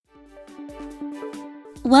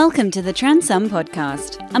Welcome to the Transum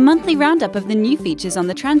Podcast, a monthly roundup of the new features on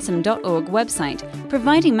the transum.org website,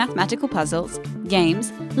 providing mathematical puzzles,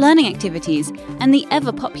 games, learning activities, and the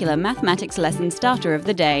ever-popular mathematics lesson starter of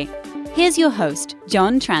the day. Here's your host,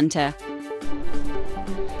 John Tranter.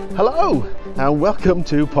 Hello, and welcome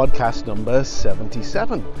to podcast number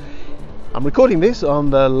 77. I'm recording this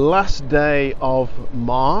on the last day of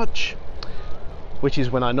March, which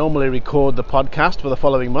is when I normally record the podcast for the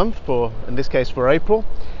following month, in this case for April,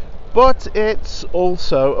 but it's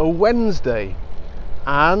also a Wednesday,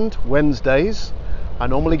 and Wednesdays I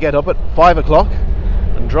normally get up at 5 o'clock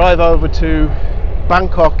and drive over to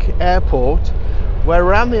Bangkok Airport, where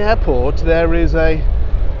around the airport there is a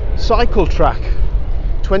cycle track,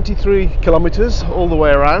 23 kilometers all the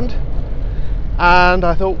way around, and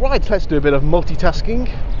I thought, right, let's do a bit of multitasking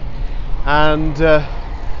and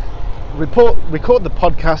record the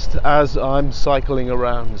podcast as I'm cycling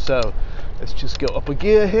around. So let's just go up a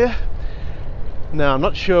gear here. Now, I'm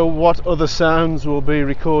not sure what other sounds will be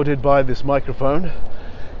recorded by this microphone.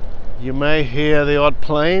 You may hear the odd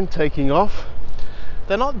plane taking off.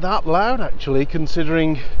 They're not that loud actually,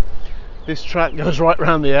 considering this track goes right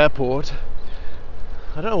around the airport.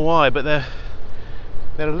 I don't know why, but they're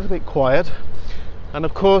a little bit quiet. And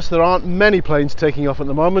of course there aren't many planes taking off at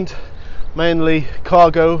the moment, mainly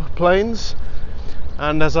cargo planes,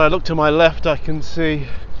 and as I look to my left I can see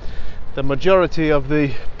the majority of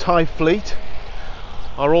the Thai fleet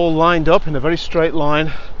are all lined up in a very straight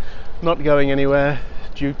line, not going anywhere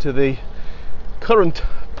due to the current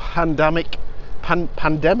pandemic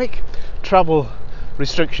travel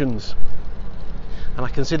restrictions. And I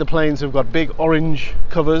can see the planes have got big orange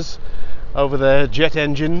covers over their jet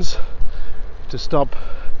engines to stop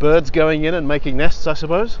birds going in and making nests, I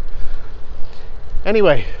suppose.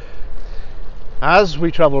 Anyway, as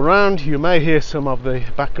we travel around, you may hear some of the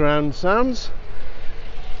background sounds.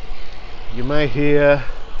 You may hear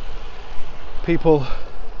people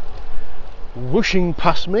whooshing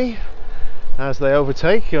past me as they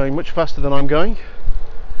overtake, going much faster than I'm going.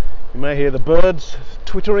 You may hear the birds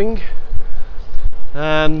twittering,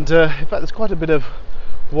 and in fact there's quite a bit of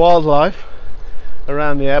wildlife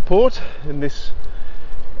around the airport in this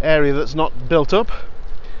area that's not built up.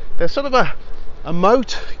 There's sort of a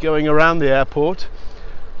moat going around the airport,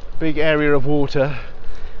 big area of water,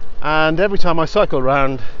 and every time I cycle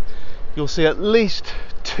around you'll see at least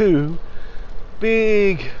two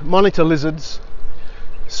big monitor lizards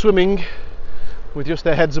swimming with just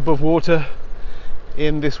their heads above water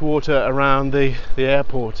in this water around the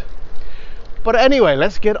airport. But anyway,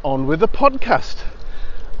 let's get on with the podcast,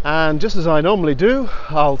 and just as I normally do,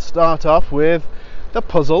 I'll start off with the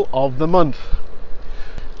puzzle of the month.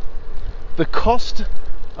 The cost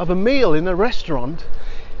of a meal in a restaurant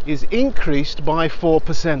is increased by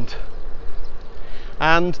 4%,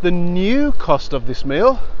 and the new cost of this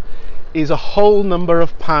meal is a whole number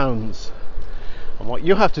of pounds. And what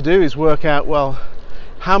you have to do is work out, well,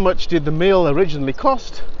 how much did the meal originally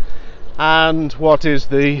cost, and what is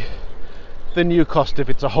the new cost if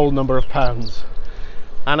it's a whole number of pounds.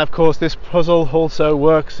 And of course this puzzle also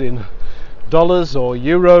works in dollars or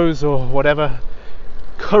euros or whatever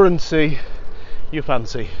currency you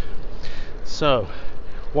fancy. So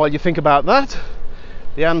while you think about that,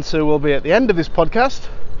 the answer will be at the end of this podcast,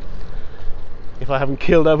 if I haven't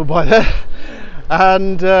keeled over by there,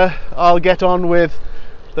 and I'll get on with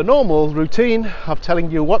the normal routine of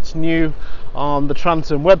telling you what's new on the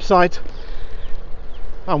Transum website,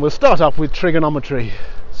 and we'll start off with trigonometry.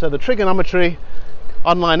 So the trigonometry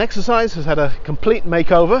online exercise has had a complete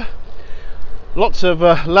makeover. Lots of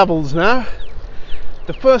levels now.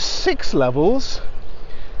 The first 6 levels,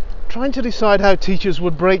 trying to decide how teachers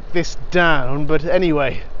would break this down, but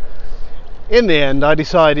anyway, in the end I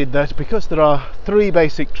decided that because there are 3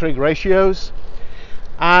 basic trig ratios,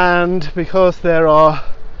 and because there are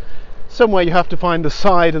somewhere you have to find the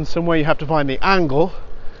side and somewhere you have to find the angle,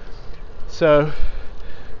 so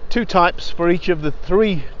 2 types for each of the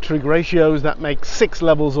 3 trig ratios, that makes 6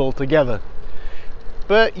 levels altogether.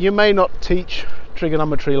 But you may not teach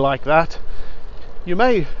trigonometry like that. You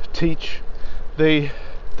may teach the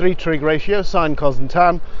 3 trig ratios, sine, cos and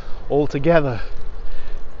tan, all together.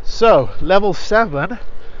 So level 7,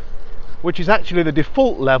 which is actually the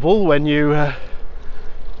default level when you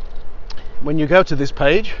go to this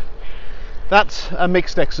page, that's a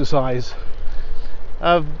mixed exercise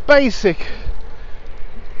of basic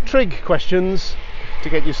trig questions to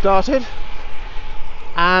get you started,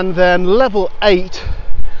 and then level 8,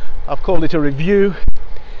 I've called it a review.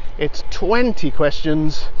 It's 20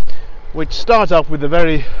 questions which start off with the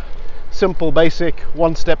very simple basic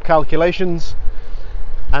one-step calculations,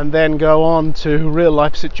 and then go on to real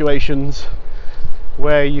life situations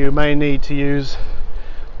where you may need to use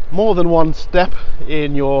more than one step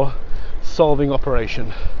in your solving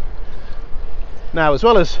operation. Now, as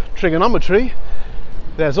well as trigonometry,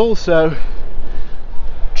 there's also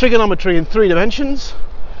trigonometry in 3 dimensions,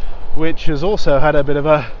 which has also had a bit of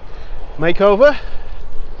a makeover,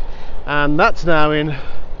 and that's now in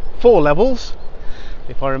 4 levels,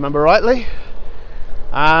 if I remember rightly,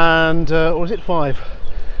 and or is it 5?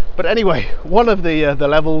 But anyway, one of the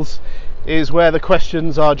levels is where the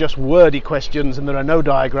questions are just wordy questions and there are no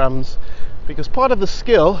diagrams, because part of the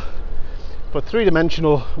skill for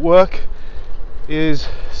 3-dimensional work is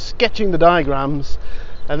sketching the diagrams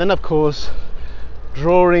and then of course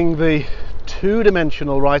drawing the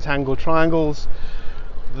 2-dimensional right angle triangles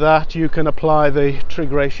that you can apply the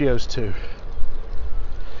trig ratios to.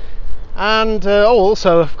 And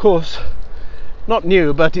also, of course, not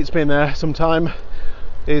new, but it's been there some time,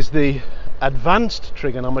 is the advanced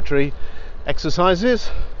trigonometry exercises,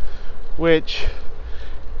 which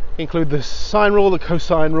include the sine rule, the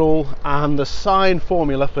cosine rule, and the sine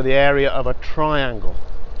formula for the area of a triangle.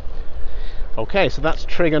 Okay, so that's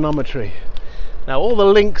trigonometry. Now, all the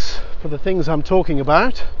links for the things I'm talking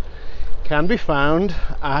about can be found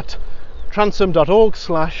at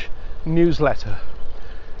transom.org/newsletter.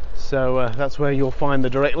 So that's where you'll find the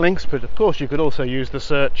direct links, but of course you could also use the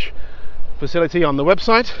search facility on the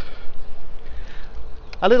website.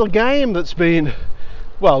 A little game that's been,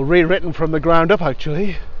 well, rewritten from the ground up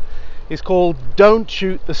actually, is called Don't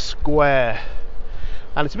Shoot the Square.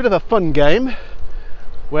 And it's a bit of a fun game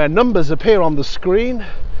where numbers appear on the screen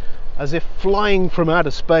as if flying from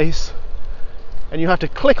outer space, and you have to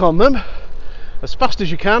click on them as fast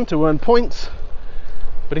as you can to earn points.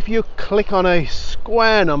 But if you click on a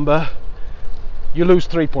square number, you lose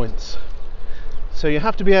 3 points. So you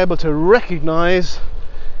have to be able to recognize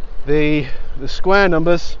the square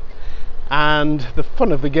numbers, and the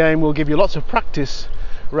fun of the game will give you lots of practice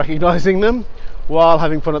recognizing them while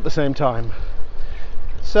having fun at the same time.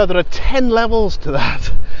 So there are 10 levels to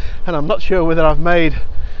that, and I'm not sure whether I've made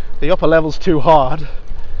the upper levels too hard,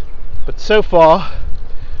 but so far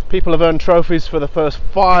people have earned trophies for the first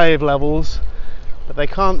 5 levels, but they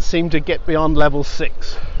can't seem to get beyond level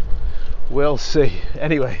 6. We'll see.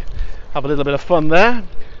 Anyway, have a little bit of fun there.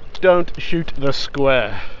 Don't shoot the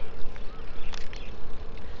square.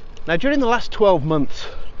 Now, during the last 12 months,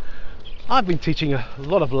 I've been teaching a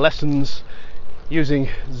lot of lessons using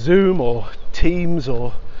Zoom or Teams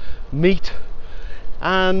or Meet,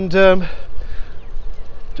 and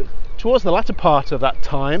towards the latter part of that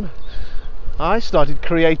time, I started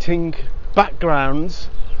creating backgrounds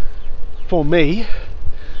for me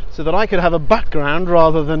so that I could have a background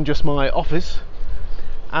rather than just my office,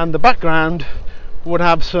 and the background would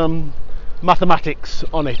have some mathematics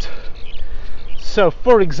on it. So,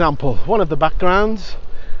 for example, one of the backgrounds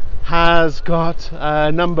has got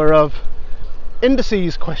a number of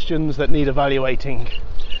indices questions that need evaluating.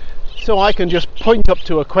 So I can just point up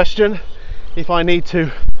to a question if I need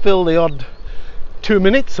to fill the odd 2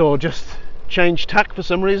 minutes or just change tack for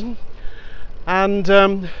some reason, and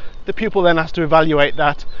the pupil then has to evaluate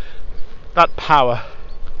that power.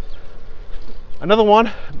 Another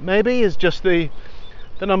one maybe is just the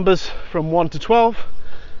numbers from 1 to 12,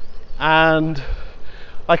 and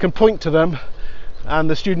I can point to them and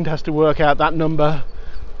the student has to work out that number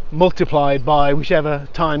multiplied by whichever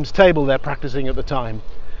times table they're practicing at the time.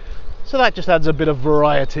 So that just adds a bit of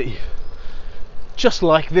variety, just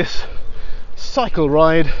like this cycle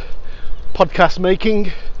ride podcast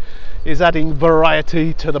making is adding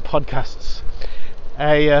variety to the podcasts.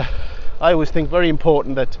 I always think very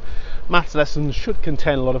important that maths lessons should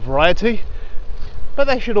contain a lot of variety, but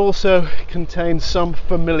they should also contain some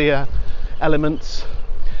familiar elements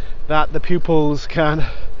that the pupils can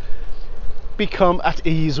become at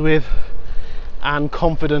ease with and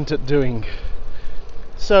confident at doing.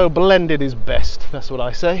 So blended is best, that's what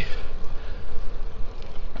I say.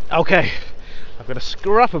 Okay, I've got a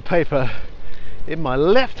scrap of paper in my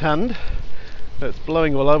left hand that's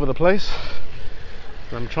blowing all over the place.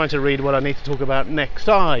 I'm trying to read what I need to talk about next.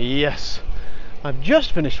 Yes, I've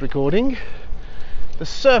just finished recording the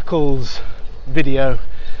circles video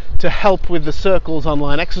to help with the circles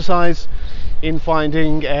online exercise in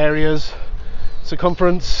finding areas,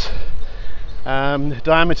 circumference,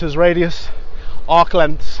 diameters, radius, arc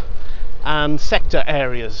lengths and sector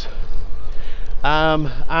areas.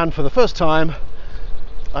 And for the first time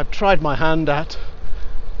I've tried my hand at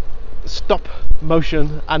stop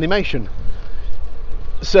motion animation.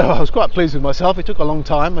 So I was quite pleased with myself. It took a long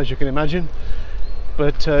time, as you can imagine,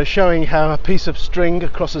 but showing how a piece of string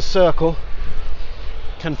across a circle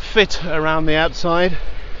can fit around the outside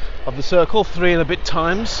of the circle 3 and a bit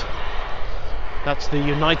times. That's the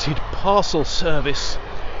United Parcel Service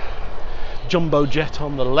jumbo jet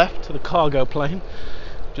on the left, the cargo plane,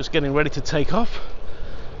 just getting ready to take off.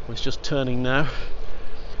 It's just turning now,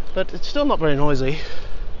 but it's still not very noisy.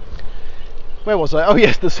 Where was I? Oh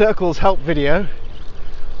yes, the circles help video.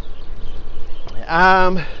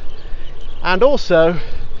 And also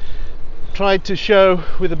tried to show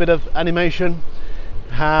with a bit of animation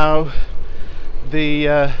how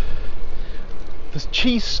the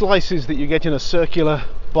cheese slices that you get in a circular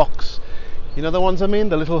box, you know the ones I mean,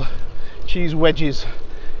 the little cheese wedges,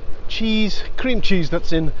 cream cheese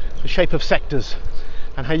that's in the shape of sectors,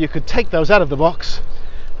 and how you could take those out of the box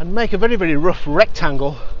and make a very, very rough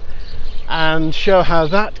rectangle, and show how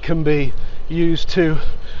that can be used to,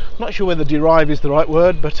 I'm not sure whether derive is the right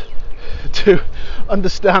word, but to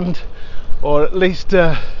understand or at least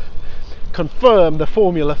confirm the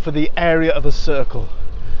formula for the area of a circle.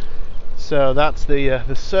 So that's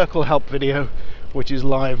the circle help video, which is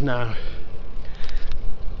live now.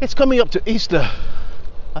 It's coming up to Easter.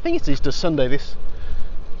 I think it's Easter Sunday this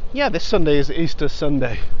Sunday is Easter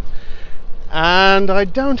Sunday. And I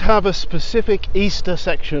don't have a specific Easter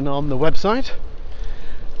section on the website.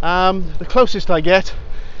 The closest I get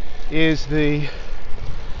is the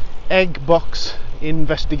egg box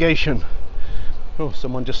investigation. Oh,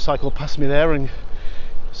 someone just cycled past me there and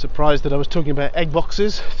surprised that I was talking about egg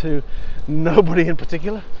boxes to nobody in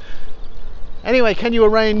particular. Anyway, can you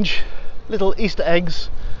arrange little Easter eggs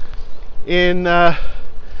in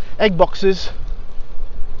egg boxes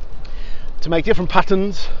to make different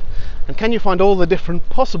patterns, and can you find all the different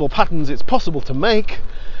possible patterns it's possible to make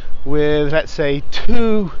with, let's say,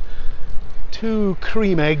 two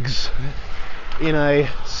cream eggs in a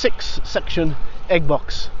 6-section egg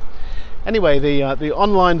box? Anyway, the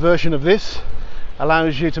online version of this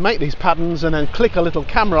allows you to make these patterns and then click a little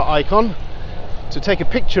camera icon to take a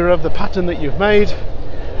picture of the pattern that you've made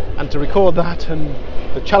and to record that, and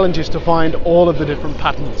the challenge is to find all of the different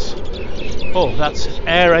patterns. Oh, that's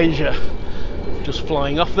Air Asia just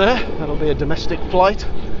flying off there. That'll be a domestic flight.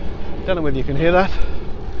 Don't know whether you can hear that.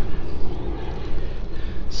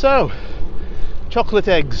 So, chocolate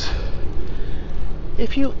eggs.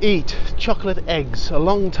 If you eat chocolate eggs a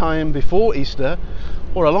long time before Easter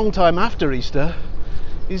or a long time after Easter,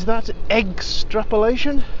 is that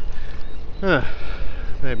extrapolation?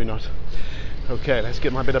 Maybe not. Okay, let's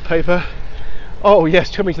get my bit of paper. Oh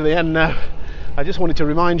yes, coming to the end now. I just wanted to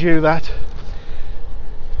remind you that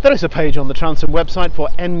there is a page on the Transom website for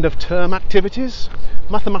end of term activities,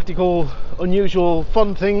 mathematical, unusual,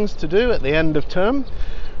 fun things to do at the end of term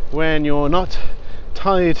when you're not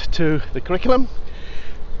tied to the curriculum,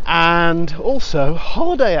 and also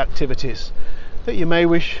holiday activities that you may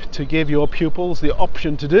wish to give your pupils the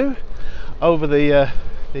option to do over the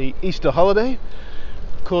Easter holiday.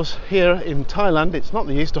 Of course, here in Thailand, it's not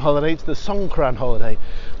the Easter holiday, it's the Songkran holiday,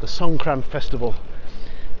 the Songkran festival.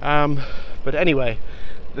 But anyway,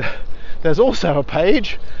 there's also a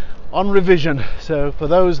page on revision. So for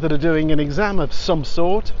those that are doing an exam of some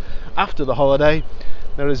sort after the holiday,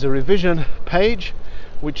 there is a revision page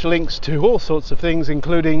which links to all sorts of things,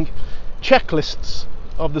 including checklists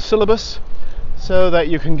of the syllabus, so that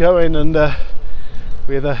you can go in and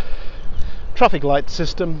with a traffic light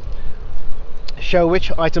system show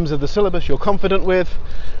which items of the syllabus you're confident with,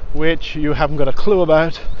 which you haven't got a clue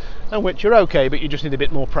about, and which you're okay but you just need a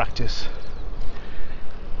bit more practice.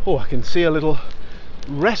 Oh, I can see a little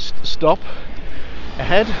rest stop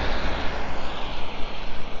ahead,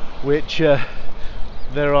 which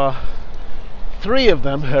there are 3 of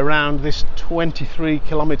them around this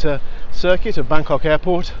 23-kilometre circuit of Bangkok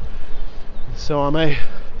Airport. So I may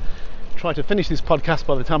try to finish this podcast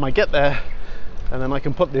by the time I get there, and then I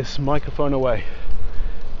can put this microphone away.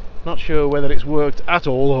 Not sure whether it's worked at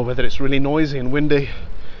all or whether it's really noisy and windy,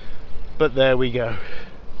 but there we go.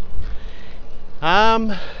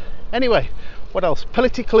 Anyway, what else?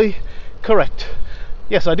 Politically correct.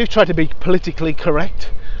 Yes, I do try to be politically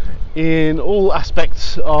correct in all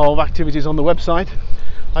aspects of activities on the website.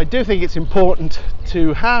 I do think it's important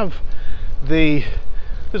to have the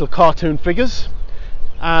little cartoon figures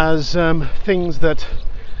as things that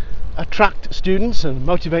attract students and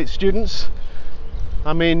motivate students.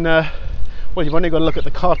 I mean, well, you've only got to look at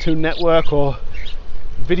the Cartoon Network or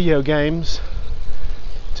video games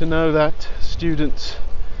to know that students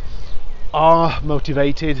are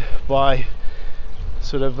motivated by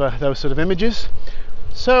those sort of images.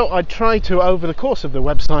 So I try to, over the course of the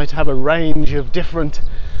website, have a range of different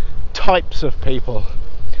types of people,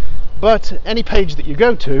 but any page that you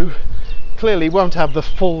go to clearly won't have the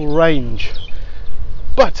full range.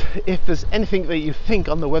 But if there's anything that you think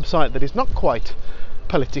on the website that is not quite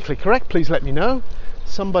politically correct, please let me know.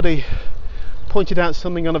 Somebody pointed out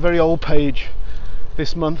something on a very old page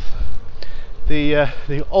this month, the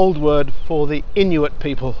old word for the Inuit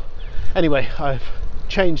people. Anyway, I've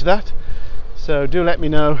changed that, so do let me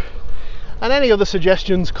know. And any other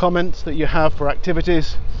suggestions, comments that you have for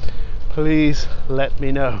activities, please let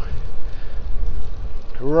me know.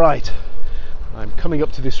 Right, I'm coming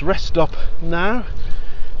up to this rest stop now,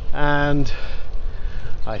 and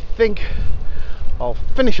I think I'll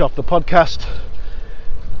finish off the podcast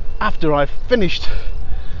after I've finished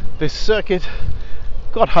this circuit,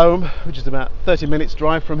 got home, which is about 30 minutes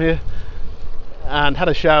drive from here, and had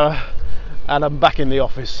a shower, and I'm back in the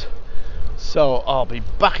office. So I'll be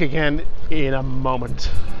back again in a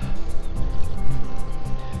moment.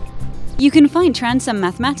 You can find Transum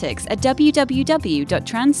Mathematics at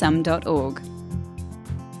www.transum.org.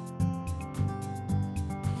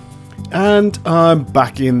 And I'm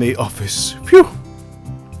back in the office. Phew!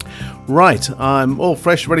 Right, I'm all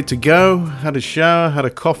fresh, ready to go. Had a shower, had a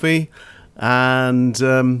coffee, and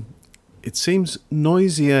it seems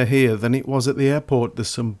noisier here than it was at the airport. There's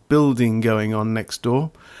some building going on next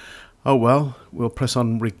door. Oh well, we'll press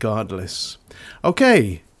on regardless.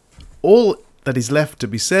 Okay, all that is left to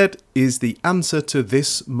be said is the answer to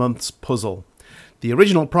this month's puzzle. The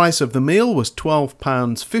original price of the meal was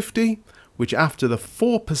 £12.50, which after the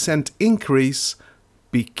 4% increase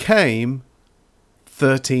became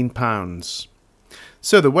 £13.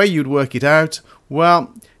 So the way you'd work it out,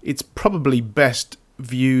 well, it's probably best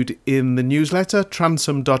viewed in the newsletter,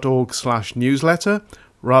 transum.org/newsletter,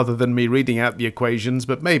 rather than me reading out the equations,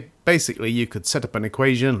 but basically you could set up an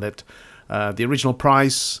equation, let the original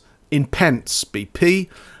price in pence be P,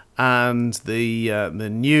 and the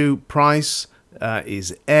new price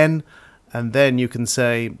is N, and then you can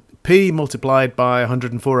say P multiplied by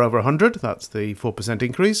 104 over 100, that's the 4%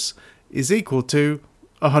 increase, is equal to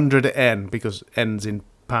 100N, because N's in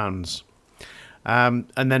pounds. And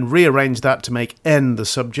then rearrange that to make N the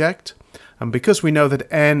subject. And because we know that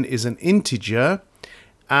N is an integer,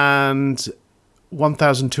 and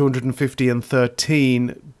 1,250 and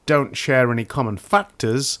 13 don't share any common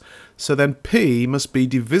factors, so then P must be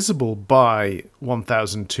divisible by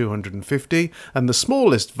 1,250, and the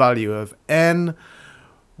smallest value of N,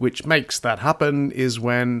 which makes that happen, is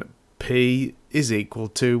when P is equal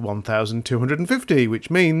to 1,250, which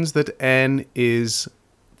means that N is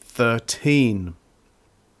 13.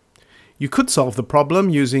 You could solve the problem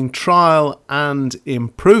using trial and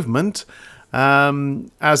improvement,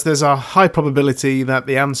 as there's a high probability that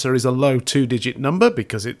the answer is a low two-digit number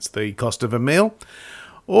because it's the cost of a meal.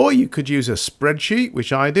 Or you could use a spreadsheet,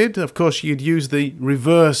 which I did. Of course, you'd use the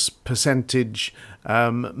reverse percentage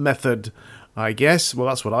method, I guess. Well,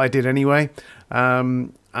 that's what I did anyway.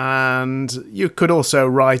 And you could also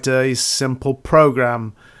write a simple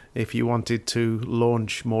program if you wanted to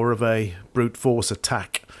launch more of a brute force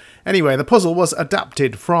attack. Anyway, the puzzle was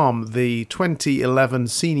adapted from the 2011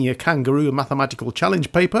 Senior Kangaroo Mathematical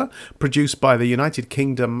Challenge paper produced by the United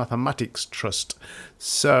Kingdom Mathematics Trust.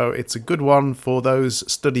 So it's a good one for those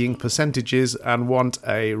studying percentages and want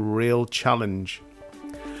a real challenge.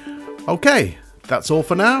 Okay, that's all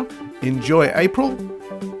for now. Enjoy April.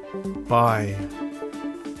 Bye.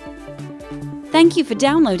 Thank you for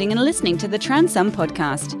downloading and listening to the Transum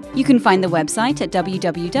podcast. You can find the website at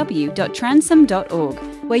www.transum.org,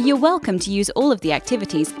 where you're welcome to use all of the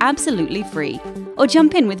activities absolutely free, or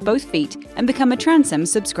jump in with both feet and become a Transum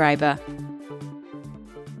subscriber.